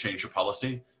decide to change your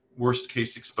policy, worst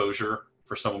case exposure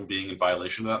for someone being in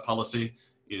violation of that policy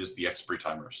is the expiry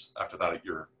timers. After that,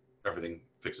 everything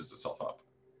fixes itself up.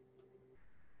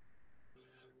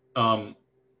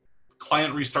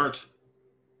 Client restart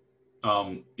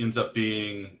ends up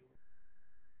being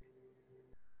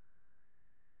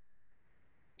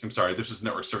I'm sorry, this is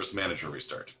Network Service Manager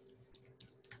restart.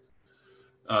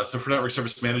 So for Network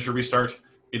Service Manager restart,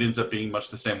 it ends up being much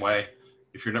the same way.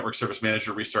 If your Network Service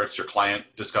Manager restarts, your client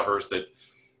discovers that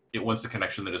it wants a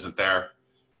connection that isn't there.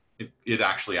 It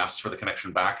actually asks for the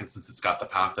connection back, and since it's got the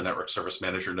path, the Network Service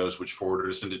Manager knows which forwarder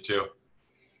to send it to.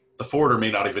 The forwarder may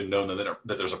not even know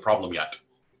that there's a problem yet,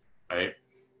 right?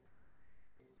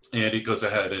 And it goes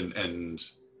ahead and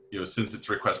sends its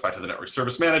request back to the Network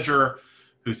Service Manager,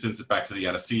 who sends it back to the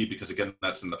NSC because, again,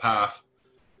 that's in the path,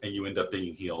 and you end up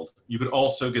being healed. You could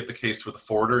also get the case where the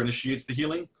forwarder initiates the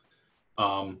healing,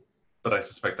 but I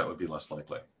suspect that would be less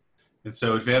likely. And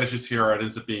so advantages here are it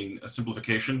ends up being a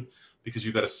simplification because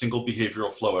you've got a single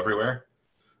behavioral flow everywhere.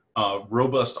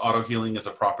 Robust auto healing is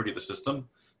a property of the system.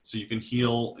 So you can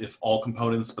heal if all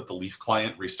components but the leaf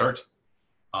client restart,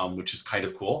 which is kind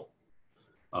of cool.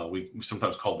 We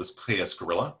sometimes call this KS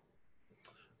Gorilla.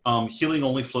 Healing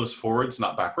only flows forwards,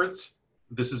 not backwards.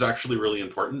 This is actually really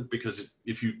important because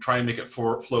if you try and make it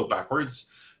flow backwards,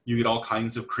 you get all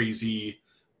kinds of crazy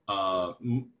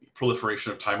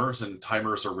proliferation of timers, and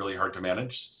timers are really hard to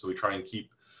manage. So we try and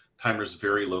keep timers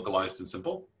very localized and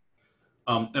simple.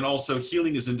 And also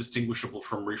healing is indistinguishable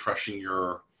from refreshing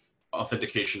your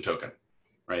authentication token,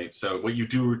 right? So what you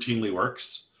do routinely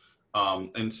works.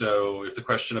 And so if the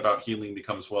question about healing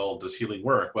becomes, well, does healing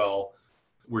work? Well,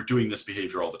 we're doing this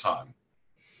behavior all the time.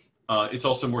 It's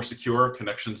also more secure.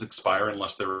 Connections expire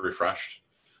unless they're refreshed.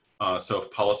 So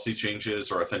if policy changes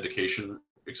or authentication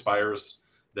expires,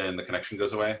 then the connection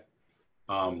goes away.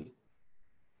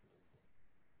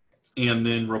 And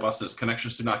then robustness.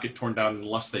 Connections do not get torn down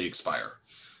unless they expire.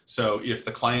 So if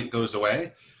the client goes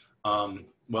away,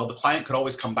 well, the client could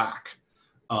always come back.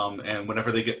 And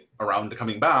whenever they get around to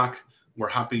coming back, we're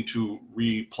happy to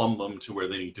re-plumb them to where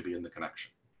they need to be in the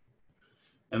connection.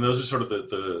 And those are sort of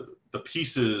the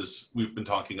pieces we've been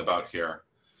talking about here.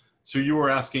 So you were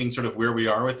asking sort of where we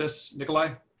are with this,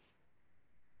 Nikolai?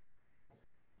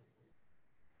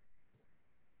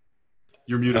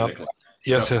 You're muted, Nikolai.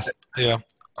 Yes, yes, yeah.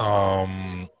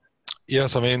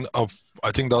 Yes, I mean,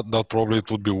 I think that probably it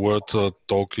would be worth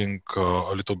talking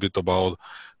a little bit about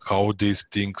how these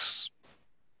things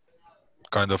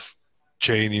kind of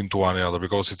chain into one another,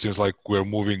 because it seems like we're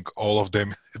moving all of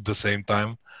them at the same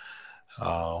time.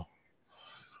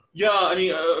 Yeah, I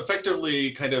mean,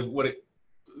 effectively, kind of what it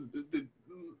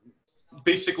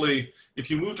basically,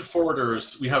 if you move to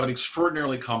forwarders, we have an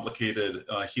extraordinarily complicated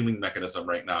healing mechanism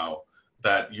right now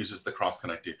that uses the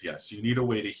cross-connect API. So you need a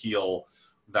way to heal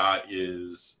that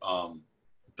is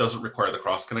doesn't require the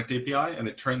cross-connect API, and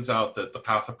it turns out that the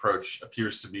path approach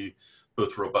appears to be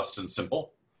both robust and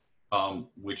simple,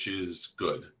 which is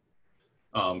good.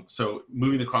 So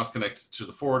moving the cross-connect to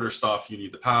the forwarder stuff, you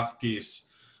need the path piece,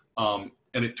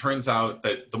 and it turns out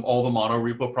that all the mono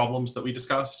repo problems that we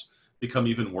discussed become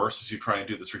even worse as you try and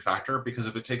do this refactor, because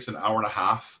if it takes an hour and a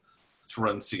half to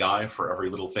run CI for every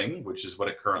little thing, which is what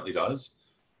it currently does,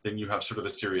 then you have sort of a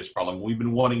serious problem. We've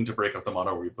been wanting to break up the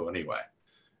mono repo anyway.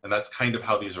 And that's kind of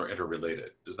how these are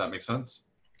interrelated. Does that make sense?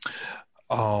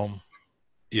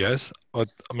 Yes, but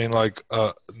I mean, like,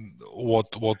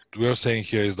 what we're saying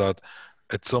here is that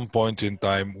at some point in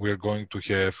time, we're going to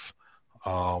have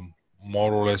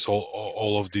more or less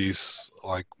all of these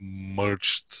like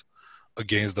merged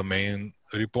against the main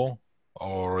repo,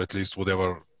 or at least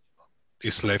whatever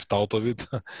is left out of it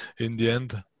in the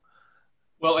end.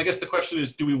 Well, I guess the question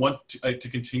is, do we want to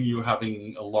continue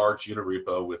having a large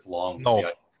unirepo with long No. CI?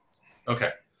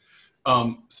 Okay.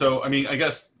 So, I mean, I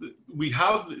guess we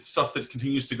have stuff that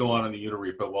continues to go on in the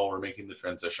unirepo while we're making the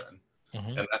transition.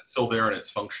 Mm-hmm. And that's still there and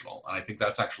it's functional. And I think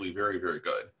that's actually very, very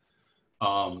good.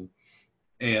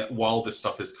 And while this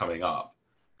stuff is coming up.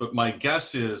 But my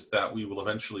guess is that we will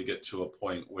eventually get to a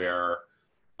point where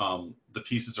the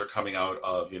pieces are coming out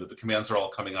of, the commands are all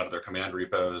coming out of their command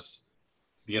repos.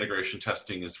 The integration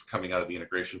testing is coming out of the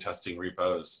integration testing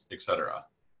repos, et cetera.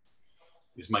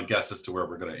 Is my guess as to where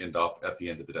we're going to end up at the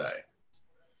end of the day.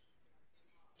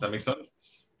 Does that make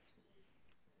sense?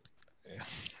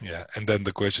 Yeah, and then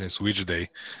the question is which day?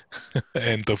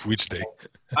 End of which day?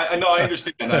 I know, I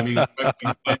understand. I mean, a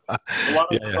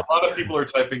lot of people are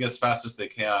typing as fast as they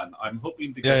can. I'm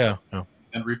hoping to get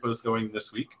and repos going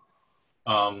this week.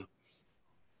 And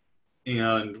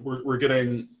we're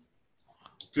getting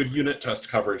good unit test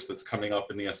coverage that's coming up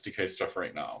in the SDK stuff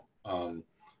right now.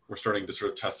 We're starting to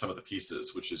sort of test some of the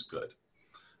pieces, which is good.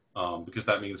 Because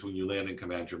that means when you land in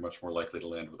command, you're much more likely to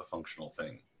land with a functional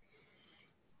thing.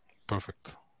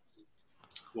 Perfect.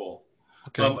 Cool.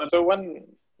 Okay. So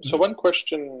one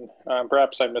question,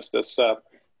 perhaps I missed this,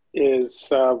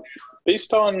 is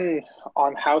based on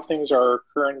how things are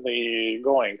currently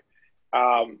going.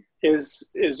 Is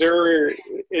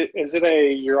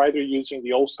it you're either using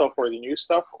the old stuff or the new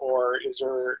stuff, or is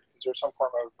there some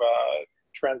form of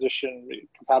transition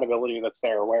compatibility that's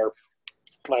there where,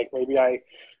 like, maybe I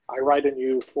write a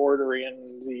new forwarder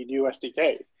in the new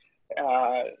SDK?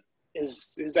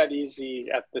 Is that easy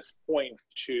at this point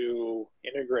to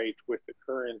integrate with the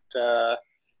current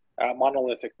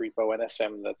monolithic repo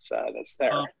NSM that's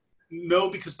there? No,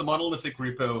 because the monolithic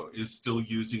repo is still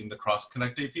using the Cross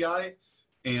Connect API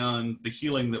and the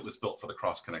healing that was built for the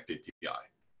Cross Connect API.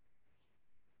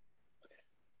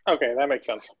 Okay, that makes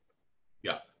sense.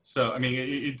 Yeah. So I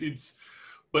mean,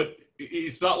 but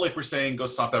it's not like we're saying go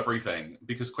stop everything,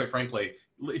 because quite frankly,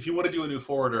 if you want to do a new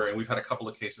forwarder, and we've had a couple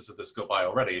of cases of this go by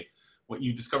already, what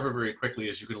you discover very quickly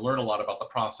is you can learn a lot about the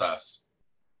process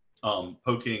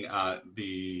poking at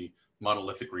the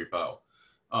monolithic repo.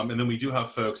 And then we do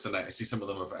have folks, and I see some of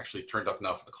them have actually turned up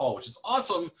now for the call, which is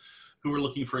awesome, who are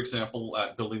looking, for example,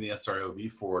 at building the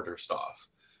SROV forwarder stuff.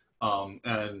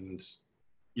 And,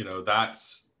 you know,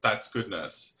 that's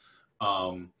goodness.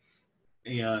 And,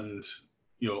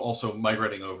 you know, also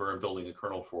migrating over and building a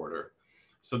kernel forwarder.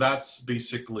 So that's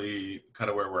basically kind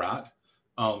of where we're at.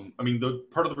 I mean,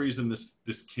 part of the reason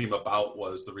this came about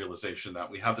was the realization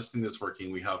that we have this thing that's working.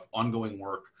 We have ongoing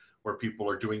work where people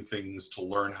are doing things to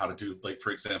learn how to do, like, for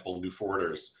example, new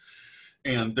forwarders.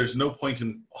 And there's no point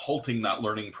in halting that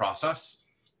learning process,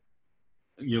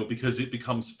 you know, because it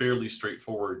becomes fairly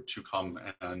straightforward to come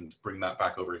and bring that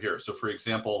back over here. So for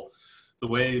example, the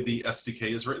way the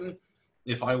SDK is written,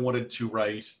 if I wanted to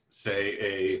write, say,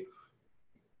 a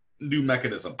new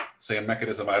mechanism, say a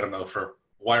mechanism, I don't know, for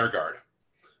WireGuard.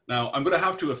 Now, I'm going to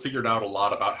have figured out a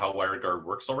lot about how WireGuard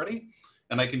works already,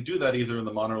 and I can do that either in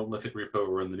the monolithic repo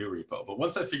or in the new repo. But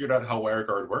once I figured out how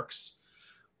WireGuard works,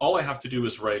 all I have to do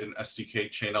is write an SDK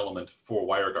chain element for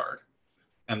WireGuard,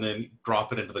 and then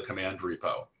drop it into the command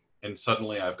repo, and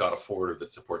suddenly I've got a forwarder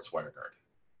that supports WireGuard.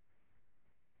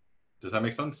 Does that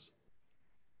make sense?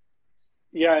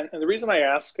 Yeah, and the reason I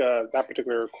ask that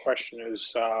particular question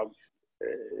is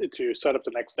to set up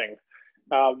the next thing.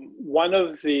 One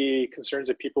of the concerns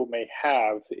that people may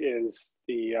have is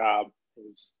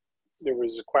there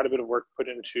was quite a bit of work put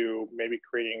into maybe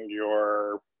creating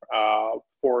your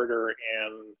forwarder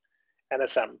in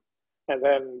NSM, and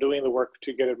then doing the work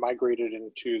to get it migrated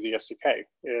into the SDK.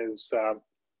 Is you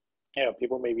know,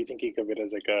 people may be thinking of it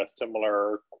as like a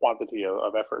similar quantity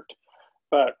of effort,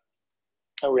 but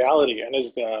in reality, and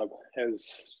as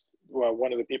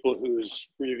one of the people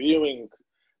who's reviewing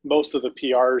most of the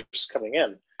PRs coming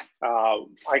in,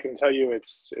 I can tell you it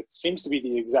seems to be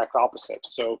the exact opposite.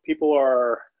 So people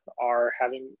are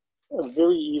having a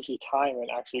very easy time in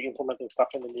actually implementing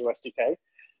stuff in the new SDK,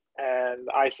 and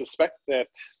I suspect that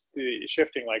the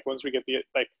shifting, like once we get the,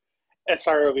 like,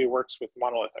 SROV works with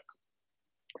monolithic,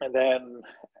 and then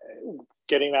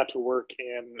getting that to work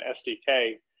in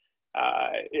SDK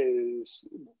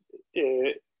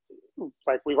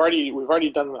like we'll already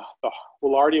have done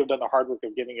the hard work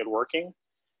of getting it working.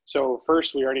 So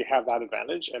first, we already have that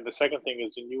advantage, and the second thing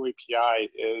is the new API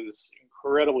is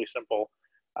incredibly simple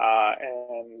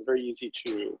and very easy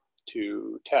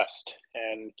to test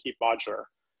and keep modular.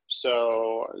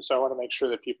 So I want to make sure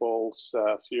that people's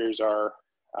fears are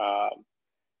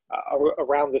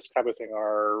around this type of thing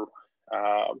are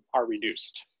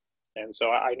reduced. And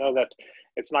so I know that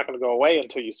it's not going to go away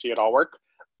until you see it all work,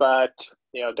 but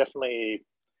you know, definitely.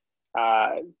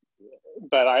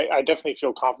 But I definitely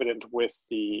feel confident with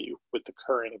the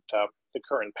current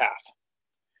path.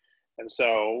 And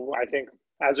so I think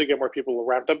as we get more people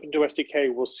ramped up into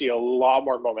SDK, we'll see a lot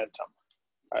more momentum,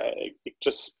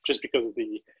 just because of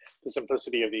the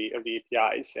simplicity of the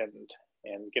APIs and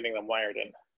getting them wired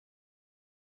in.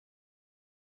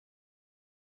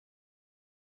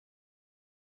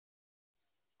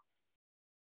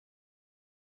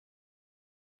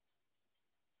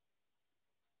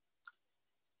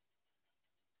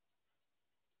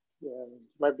 Yeah, you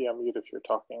might be on mute if you're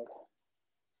talking.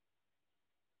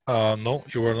 No,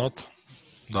 you were not.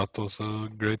 That was a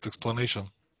great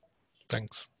explanation.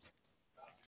 Thanks.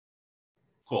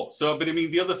 Cool. So, but I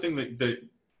mean, the other thing that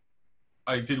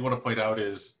I did want to point out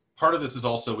is part of this is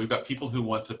also we've got people who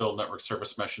want to build network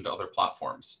service mesh into other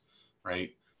platforms,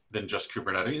 right, than just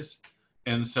Kubernetes.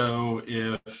 And so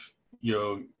if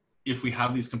we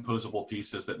have these composable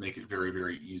pieces that make it very,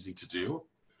 very easy to do,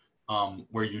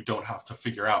 where you don't have to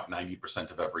figure out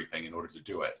 90% of everything in order to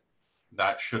do it,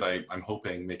 that should, I'm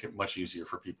hoping, make it much easier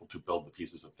for people to build the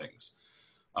pieces of things.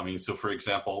 I mean, so for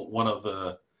example, one of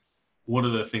the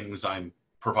things I'm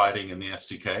providing in the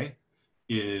SDK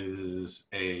is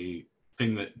a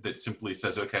thing that simply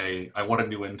says, okay, I want a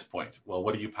new endpoint. Well,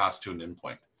 what do you pass to an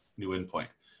endpoint? New endpoint.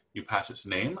 You pass its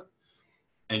name,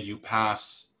 and you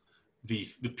pass the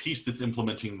piece that's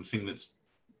implementing the thing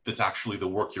that's actually the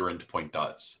work your endpoint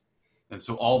does. And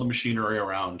so all the machinery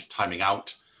around timing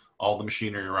out, all the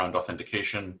machinery around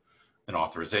authentication and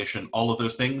authorization, all of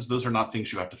those things, those are not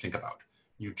things you have to think about.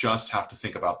 You just have to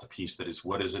think about the piece that is,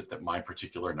 what is it that my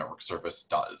particular network service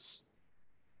does?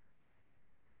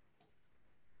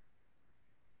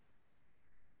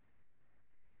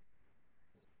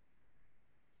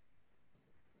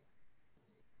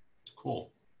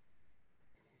 Cool.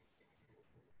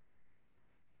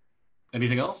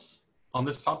 Anything else on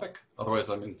this topic? Otherwise,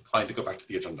 I'm inclined to go back to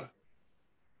the agenda.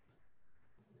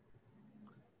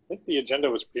 I think the agenda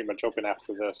was pretty much open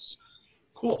after this.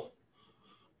 Cool.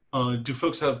 Do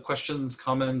folks have questions,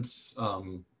 comments,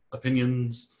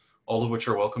 opinions, all of which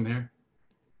are welcome here?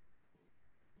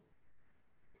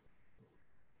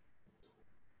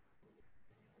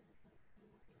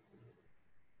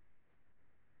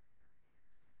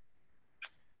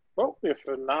 Well, if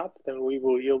not, then we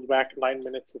will yield back 9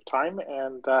 minutes of time,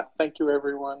 and thank you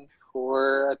everyone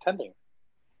for attending.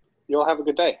 You all have a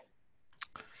good day.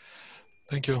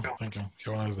 Thank you. Thank you.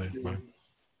 Have a nice day. Bye.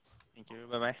 Thank you.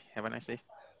 Bye-bye. Have a nice day.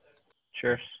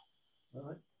 Cheers. All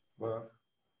right. Well.